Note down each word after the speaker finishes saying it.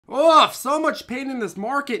Oof, so much pain in this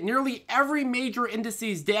market. Nearly every major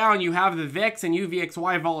indices down. You have the VIX and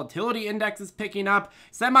UVXY volatility index is picking up.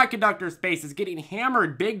 Semiconductor space is getting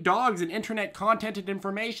hammered. Big dogs in internet content and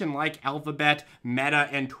information like Alphabet, Meta,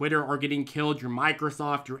 and Twitter are getting killed. Your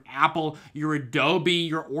Microsoft, your Apple, your Adobe,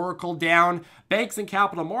 your Oracle down. Banks and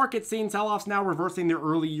capital markets seeing sell-offs now reversing their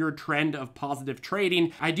early year trend of positive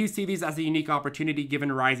trading. I do see these as a unique opportunity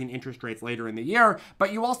given rising interest rates later in the year,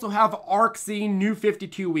 but you also have ARK seeing new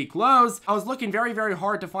 52-week lows. I was looking very, very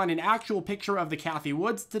hard to find an actual picture of the Cathie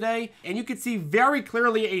Woods today, and you could see very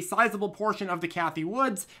clearly a sizable portion of the Cathie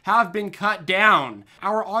Woods have been cut down.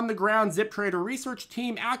 Our on-the-ground ZipTrader research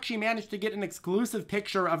team actually managed to get an exclusive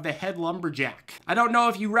picture of the head lumberjack. I don't know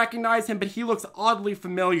if you recognize him, but he looks oddly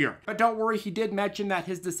familiar. But don't worry, he did mention that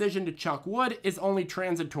his decision to chuck wood is only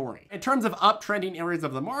transitory. In terms of uptrending areas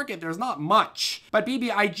of the market, there's not much, but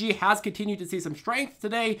BBIG has continued to see some strength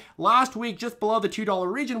today. Last week, just below the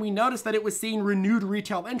 $2 region, we noticed that it was seeing renewed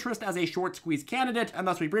retail interest as a short squeeze candidate, and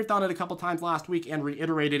thus we briefed on it a couple times last week and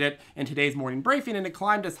reiterated it in today's morning briefing, and it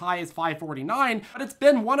climbed as high as 549, but it's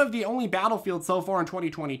been one of the only battlefields so far in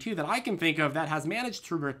 2022 that I can think of that has managed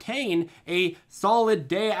to retain a solid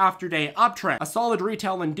day after day uptrend, a solid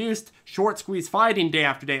retail induced short squeeze fighting day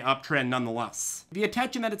after day uptrend nonetheless. The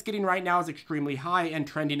attention that it's getting right now is extremely high and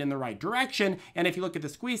trending in the right direction, and if you look at the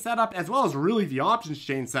squeeze setup as well as really the options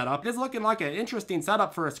chain setup, it is looking like an interesting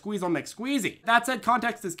setup for a squeeze on McSqueezy. That said,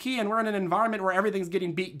 context is key, and we're in an environment where everything's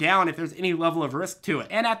getting beat down if there's any level of risk to it.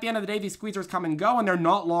 And at the end of the day, these squeezers come and go, and they're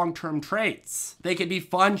not long-term trades. They could be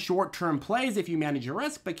fun short-term plays if you manage your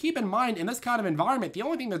risk, but keep in mind, in this kind of environment, the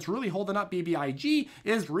only thing that's really holding up BBIG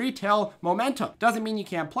is retail momentum. Doesn't mean you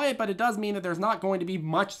can't play it, but it does mean that there's not going to be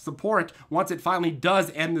much support once it finally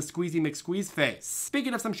does end the squeezy McSqueeze phase.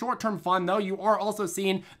 Speaking of some short-term fun, though, you are also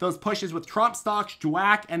seeing those pushes with Trump stocks,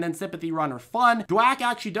 DWAC, and then Sympathy Runner Fun. DWAC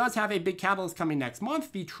actually does have a big catalyst coming next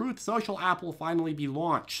month. The Truth Social app will finally be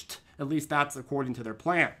launched. At least that's according to their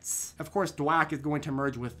plans. Of course, DWAC is going to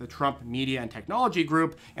merge with the Trump Media and Technology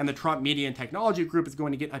Group, and the Trump Media and Technology Group is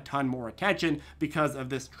going to get a ton more attention because of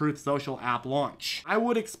this Truth Social app launch. I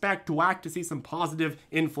would expect DWAC to see some positive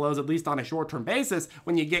inflows, at least on a short-term basis,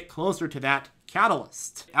 when you get closer to that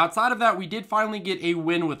catalyst. Outside of that, we did finally get a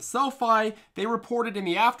win with SoFi. They reported in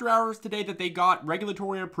the after hours today that they got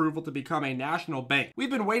regulatory approval to become a national bank. We've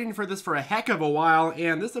been waiting for this for a heck of a while,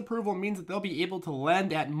 and this approval means that they'll be able to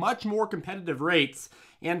lend at much more competitive rates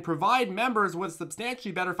and provide members with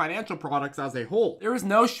substantially better financial products as a whole. There is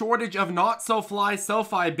no shortage of not-so-fly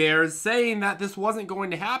SoFi bears saying that this wasn't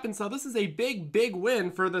going to happen, so this is a big, big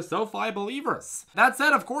win for the SoFi believers. That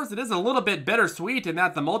said, of course, it is a little bit bittersweet in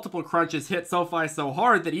that the multiple crunches hit SoFi so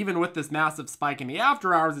hard that even with this massive spike in the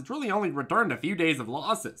after hours, it's really only returned a few days of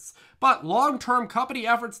losses. But long-term company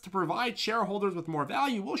efforts to provide shareholders with more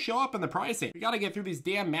value will show up in the pricing. We gotta get through these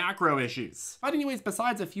damn macro issues. But anyways,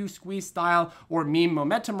 besides a few squeeze style or meme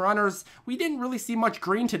momentum runners, we didn't really see much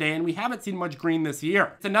green today, and we haven't seen much green this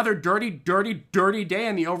year. It's another dirty, dirty, dirty day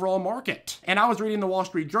in the overall market. And I was reading the Wall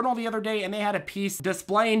Street Journal the other day, and they had a piece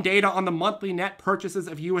displaying data on the monthly net purchases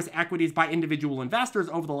of US equities by individual investors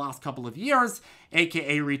over the last couple of years,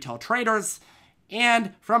 aka retail traders.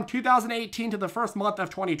 And from 2018 to the first month of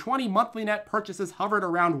 2020, monthly net purchases hovered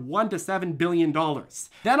around $1 to $7 billion.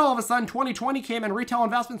 Then all of a sudden, 2020 came and retail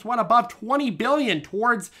investments went above $20 billion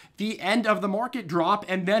towards the end of the market drop,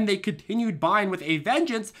 and then they continued buying with a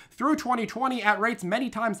vengeance through 2020 at rates many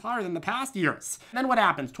times higher than the past years. And then what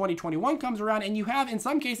happens? 2021 comes around, and you have, in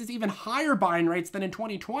some cases, even higher buying rates than in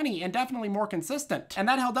 2020, and definitely more consistent. And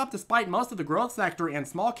that held up despite most of the growth sector and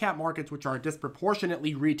small cap markets, which are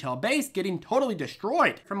disproportionately retail-based, getting totally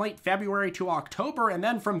destroyed from late February to October, and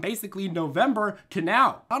then from basically November to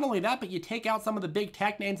now. Not only that, but you take out some of the big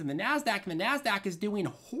tech names in the NASDAQ, and the NASDAQ is doing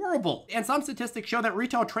horrible. And some statistics show that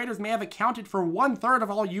retail traders may have accounted for 1/3 of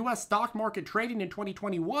all US stock market trading in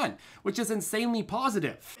 2021, which is insanely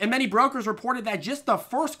positive. And many brokers reported that just the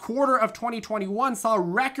first quarter of 2021 saw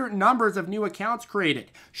record numbers of new accounts created.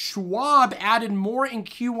 Schwab added more in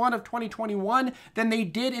Q1 of 2021 than they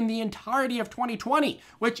did in the entirety of 2020,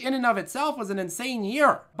 which in and of itself was an insane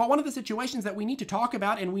year. But one of the situations that we need to talk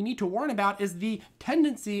about and we need to warn about is the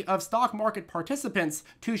tendency of stock market participants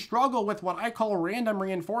to struggle with what I call random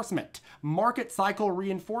reinforcement, market cycle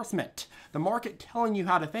reinforcement. The market telling you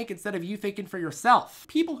how to think instead of you thinking for yourself.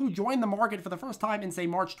 People who joined the market for the first time in, say,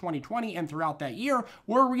 March 2020 and throughout that year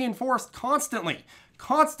were reinforced constantly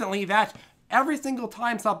that Every single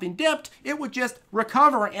time something dipped, it would just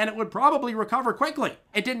recover, and it would probably recover quickly.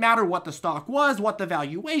 It didn't matter what the stock was, what the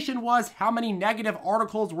valuation was, how many negative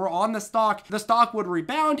articles were on the stock would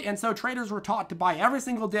rebound, and so traders were taught to buy every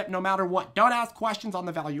single dip no matter what. Don't ask questions on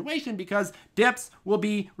the valuation because dips will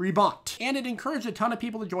be rebought. And it encouraged a ton of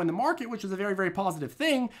people to join the market, which is a very, very positive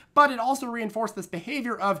thing, but it also reinforced this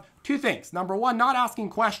behavior of two things. Number one, not asking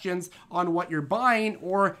questions on what you're buying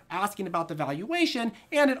or asking about the valuation,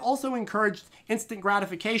 and it also encouraged instant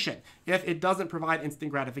gratification. If it doesn't provide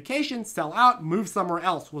instant gratification, sell out, move somewhere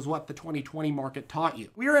else, was what the 2020 market taught you.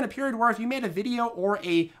 We are in a period where if you made a video or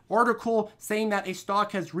a article saying that a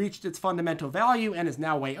stock has reached its fundamental value and is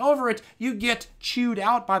now way over it, you get chewed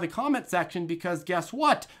out by the comment section because guess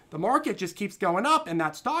what? The market just keeps going up and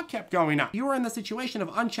that stock kept going up. You are in the situation of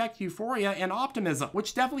unchecked euphoria and optimism,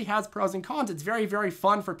 which definitely has pros and cons. It's very, very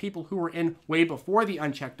fun for people who are in way before the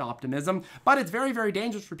unchecked optimism, but it's very, very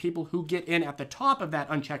dangerous for people who get in at the top of that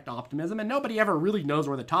unchecked optimism, and nobody ever really knows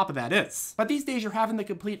where the top of that is. But these days you're having the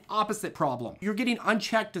complete opposite problem. You're getting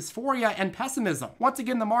unchecked dysphoria and pessimism. Once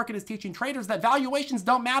again, the market is teaching traders that valuations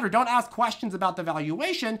don't matter. Don't ask questions about the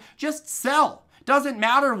valuation, just sell. Doesn't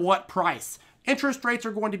matter what price. Interest rates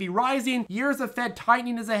are going to be rising. Years of Fed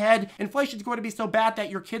tightening is ahead. Inflation is going to be so bad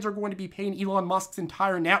that your kids are going to be paying Elon Musk's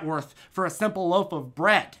entire net worth for a simple loaf of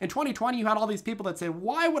bread. In 2020, you had all these people that said,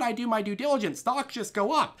 why would I do my due diligence? Stocks just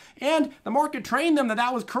go up. And the market trained them that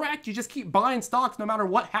that was correct. You just keep buying stocks no matter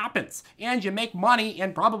what happens. And you make money,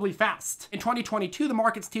 and probably fast. In 2022, the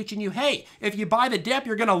market's teaching you, hey, if you buy the dip,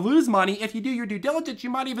 you're going to lose money. If you do your due diligence,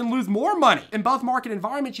 you might even lose more money. In both market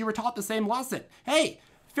environments, you were taught the same lesson. Hey,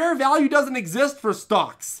 fair value doesn't exist for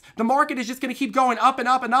stocks. The market is just going to keep going up and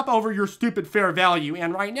up and up over your stupid fair value.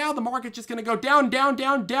 And right now, the market's just going to go down, down,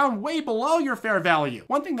 down, down, way below your fair value.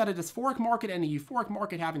 One thing that a dysphoric market and a euphoric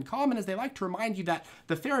market have in common is they like to remind you that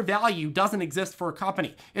the fair value doesn't exist for a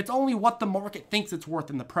company. It's only what the market thinks it's worth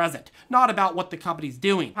in the present, not about what the company's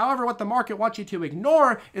doing. However, what the market wants you to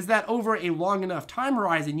ignore is that over a long enough time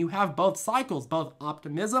horizon, you have both cycles, both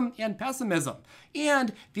optimism and pessimism.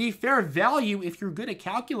 And the fair value, if you're good at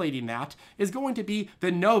calculating that, is going to be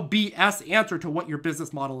the no BS answer to what your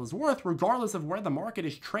business model is worth, regardless of where the market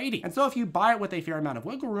is trading. And so if you buy it with a fair amount of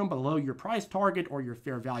wiggle room below your price target or your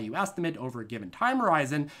fair value estimate over a given time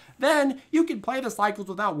horizon, then you can play the cycles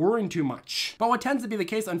without worrying too much. But what tends to be the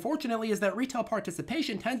case, unfortunately, is that retail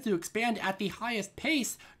participation tends to expand at the highest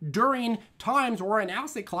pace during times where an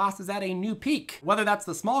asset class is at a new peak. Whether that's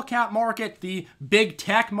the small cap market, the big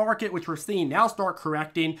tech market, which we're seeing now start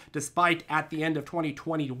correcting, despite at the end of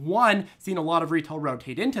 2021 seeing a lot of retail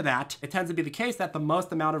rotate into that, it tends to be the case that the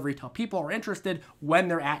most amount of retail people are interested when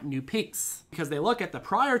they're at new peaks. Because they look at the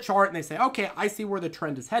prior chart and they say, okay, I see where the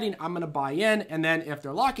trend is heading, I'm going to buy in, and then if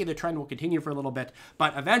they're lucky, the trend will continue for a little bit,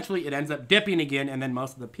 but eventually it ends up dipping again, and then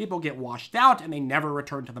most of the people get washed out and they never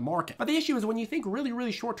return to the market. But the issue is when you think really,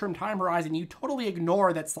 really short-term time horizon, you totally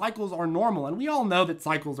ignore that cycles are normal, and we all know that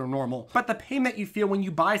cycles are normal. But the pain that you feel when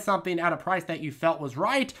you buy something at a price that you felt was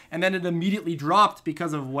right, and then it immediately dropped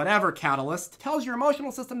because of whatever catalyst, tells your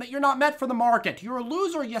emotional system that you're not meant for the market. You're a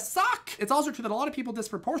loser, you suck. It's also true that a lot of people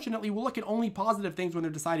disproportionately will look at only positive things when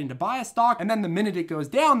they're deciding to buy a stock, and then the minute it goes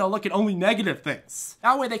down, they'll look at only negative things.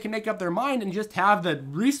 That way they can make up their mind and just have the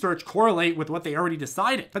research correlate with what they already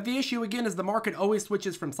decided. But the issue again is the market always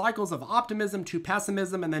switches from cycles of optimism to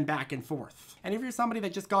pessimism and then back and forth. And if you're somebody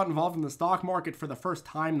that just got involved in the stock market for the first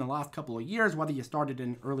time in the last couple of years, whether you started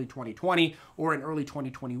in early 2020 or in early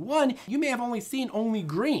 2021, you may have only seen only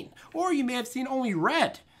green, or you may have seen only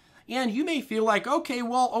red. And you may feel like, okay,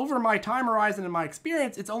 well, over my time horizon and my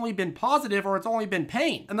experience, it's only been positive or it's only been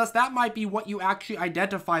pain. And thus that might be what you actually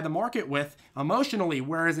identify the market with emotionally.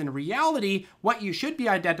 Whereas in reality, what you should be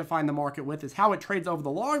identifying the market with is how it trades over the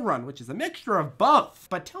long run, which is a mixture of both,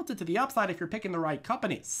 but tilted to the upside if you're picking the right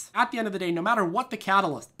companies. At the end of the day, no matter what the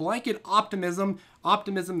catalyst, blanket optimism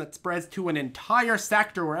that spreads to an entire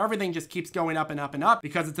sector where everything just keeps going up and up and up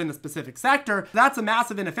because it's in a specific sector, that's a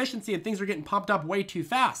massive inefficiency and things are getting pumped up way too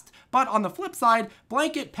fast. But on the flip side,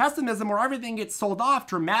 blanket pessimism where everything gets sold off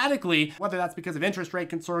dramatically, whether that's because of interest rate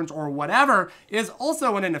concerns or whatever, is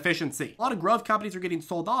also an inefficiency. A lot of growth companies are getting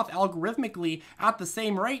sold off algorithmically at the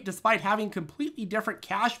same rate despite having completely different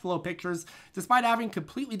cash flow pictures, despite having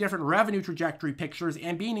completely different revenue trajectory pictures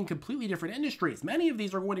and being in completely different industries. Many of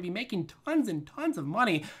these are going to be making tons and tons tons of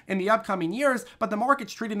money in the upcoming years, but the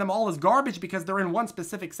market's treating them all as garbage because they're in one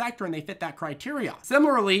specific sector and they fit that criteria.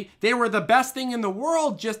 Similarly, they were the best thing in the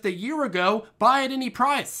world just a year ago, buy at any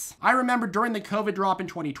price. I remember during the COVID drop in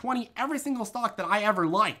 2020, every single stock that I ever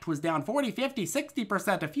liked was down 40, 50,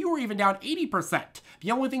 60%, a few were even down 80%.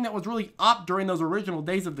 The only thing that was really up during those original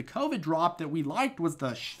days of the COVID drop that we liked was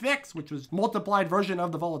the VIX, which was multiplied version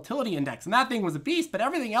of the volatility index, and that thing was a beast, but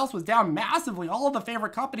everything else was down massively. All of the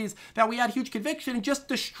favorite companies that we had huge conviction in just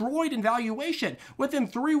destroyed in valuation within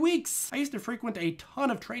 3 weeks. I used to frequent a ton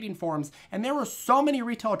of trading forums, and there were so many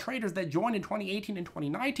retail traders that joined in 2018 and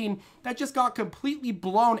 2019 that just got completely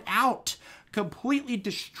blown out, completely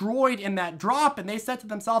destroyed in that drop, and they said to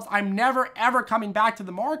themselves, I'm never ever coming back to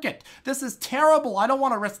the market. This is terrible. I don't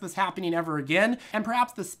want to risk this happening ever again. And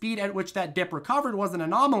perhaps the speed at which that dip recovered was an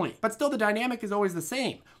anomaly, but still the dynamic is always the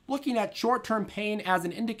same. Looking at short-term pain as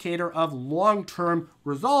an indicator of long-term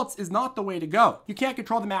results is not the way to go. You can't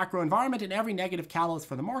control the macro environment, and every negative catalyst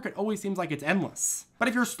for the market always seems like it's endless. But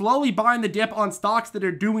if you're slowly buying the dip on stocks that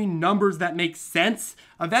are doing numbers that make sense,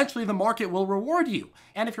 eventually the market will reward you.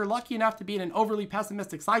 And if you're lucky enough to be in an overly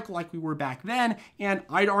pessimistic cycle like we were back then, and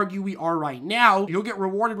I'd argue we are right now, you'll get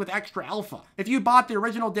rewarded with extra alpha. If you bought the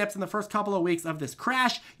original dips in the first couple of weeks of this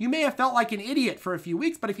crash, you may have felt like an idiot for a few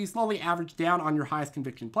weeks, but if you slowly averaged down on your highest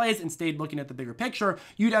conviction plays and stayed looking at the bigger picture,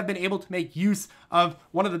 you'd have been able to make use of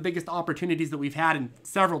one of the biggest opportunities that we've had in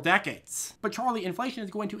several decades. But Charlie, inflation is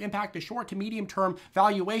going to impact the short to medium term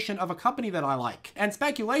valuation of a company that I like. And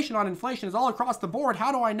speculation on inflation is all across the board.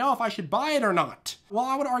 How do I know if I should buy it or not? Well,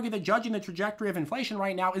 I would argue that judging the trajectory of inflation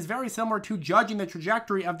right now is very similar to judging the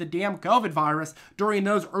trajectory of the damn COVID virus during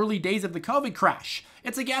those early days of the COVID crash.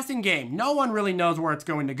 It's a guessing game. No one really knows where it's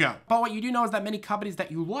going to go. But what you do know is that many companies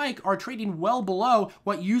that you like are trading well below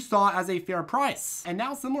what you saw as a fair price. And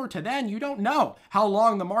now, similar to then, you don't know how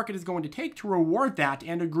long the market is going to take to reward that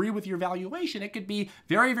and agree with your valuation. It could be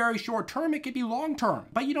very, very short term. It could be long term.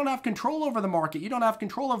 But you don't have control over the market. You don't have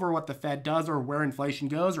control over what the Fed does or where inflation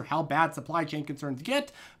goes or how bad supply chain concerns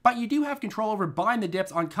get. But you do have control over buying the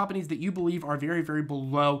dips on companies that you believe are very, very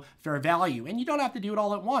below fair value. And you don't have to do it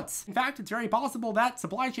all at once. In fact, it's very possible that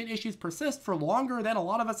supply chain issues persist for longer than a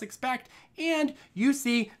lot of us expect, and you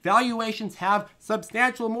see valuations have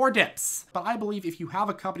substantial more dips. But I believe if you have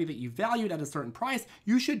a company that you valued at a certain price,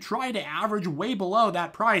 you should try to average way below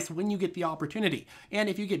that price when you get the opportunity. And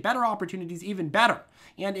if you get better opportunities, even better.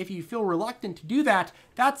 And if you feel reluctant to do that,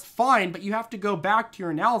 that's fine, but you have to go back to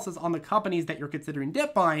your analysis on the companies that you're considering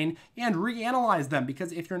dip buying and reanalyze them,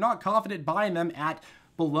 because if you're not confident buying them at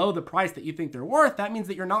below the price that you think they're worth, that means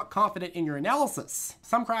that you're not confident in your analysis.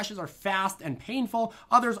 Some crashes are fast and painful,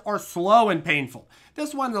 others are slow and painful.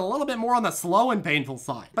 This one's a little bit more on the slow and painful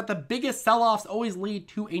side. But the biggest sell-offs always lead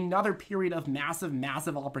to another period of massive,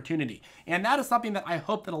 massive opportunity. And that is something that I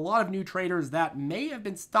hope that a lot of new traders that may have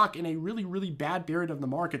been stuck in a really, really bad period of the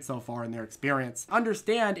market so far in their experience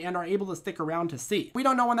understand and are able to stick around to see. We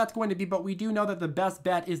don't know when that's going to be, but we do know that the best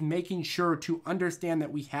bet is making sure to understand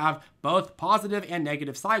that we have both positive and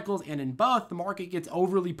negative cycles, and in both, the market gets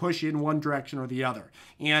overly pushy in one direction or the other.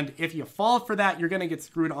 And if you fall for that, you're going to get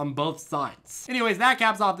screwed on both sides. Anyways, that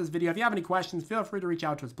caps off this video. If you have any questions, feel free to reach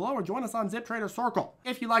out to us below or join us on ZipTrader Circle.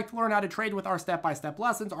 If you'd like to learn how to trade with our step-by-step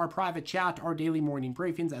lessons, our private chat, our daily morning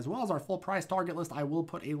briefings, as well as our full price target list, I will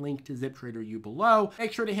put a link to ZipTrader you below.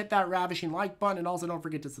 Make sure to hit that ravishing like button, and also don't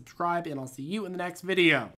forget to subscribe, and I'll see you in the next video.